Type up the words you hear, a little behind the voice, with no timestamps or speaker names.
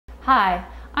Hi,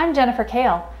 I'm Jennifer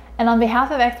Cail, and on behalf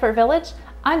of Expert Village,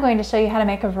 I'm going to show you how to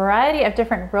make a variety of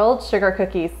different rolled sugar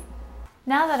cookies.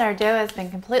 Now that our dough has been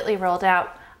completely rolled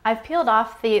out, I've peeled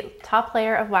off the top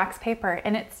layer of wax paper,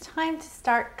 and it's time to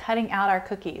start cutting out our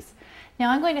cookies.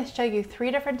 Now I'm going to show you 3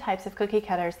 different types of cookie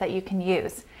cutters that you can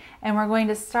use, and we're going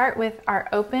to start with our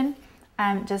open,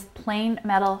 just plain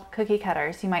metal cookie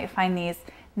cutters. You might find these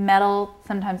metal,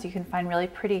 sometimes you can find really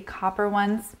pretty copper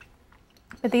ones.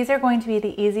 But these are going to be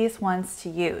the easiest ones to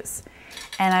use.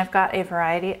 And I've got a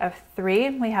variety of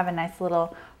 3. We have a nice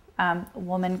little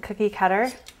woman cookie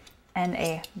cutter and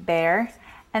a bear,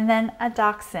 and then a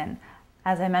dachshund.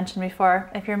 As I mentioned before,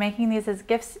 if you're making these as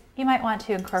gifts, you might want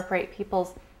to incorporate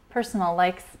people's personal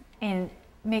likes in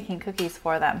making cookies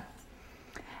for them.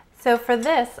 So for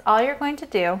this, all you're going to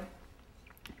do,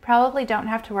 you probably don't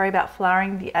have to worry about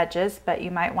flouring the edges, but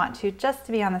you might want to just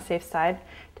to be on the safe side,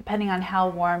 depending on how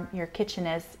warm your kitchen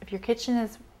is. If your kitchen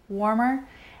is warmer,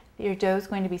 your dough is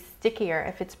going to be stickier.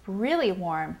 If it's really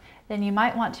warm, then you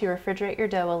might want to refrigerate your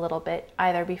dough a little bit,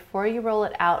 either before you roll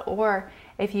it out, or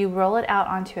if you roll it out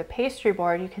onto a pastry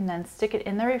board, you can then stick it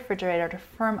in the refrigerator to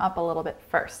firm up a little bit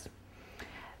first.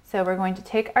 So we're going to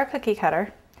take our cookie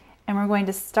cutter and we're going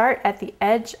to start at the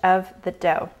edge of the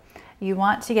dough. You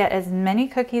want to get as many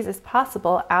cookies as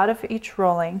possible out of each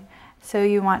rolling. So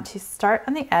you want to start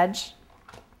on the edge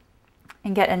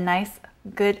and get a nice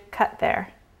good cut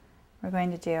there. We're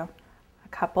going to do a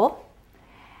couple,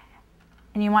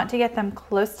 and you want to get them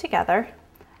close together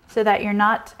so that you're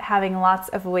not having lots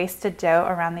of wasted dough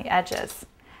around the edges.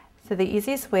 So the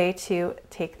easiest way to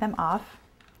take them off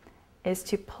is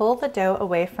to pull the dough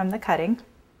away from the cutting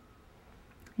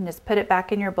and just put it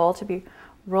back in your bowl to be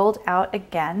rolled out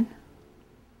again.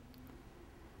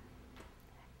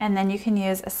 And then you can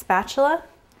use a spatula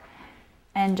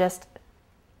and just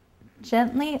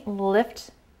gently lift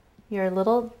your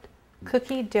little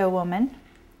cookie dough woman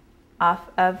off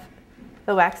of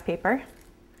the wax paper.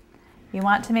 You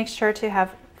want to make sure to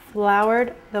have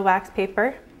floured the wax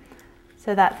paper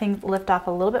so that things lift off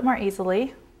a little bit more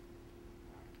easily.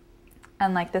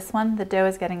 Unlike this one, the dough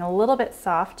is getting a little bit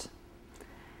soft.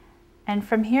 And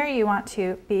from here, you want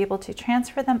to be able to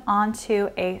transfer them onto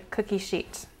a cookie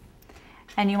sheet.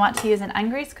 And you want to use an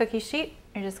ungreased cookie sheet.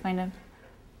 You're just going to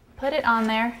put it on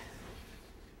there.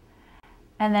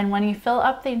 And then when you fill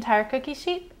up the entire cookie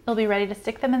sheet, you'll be ready to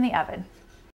stick them in the oven.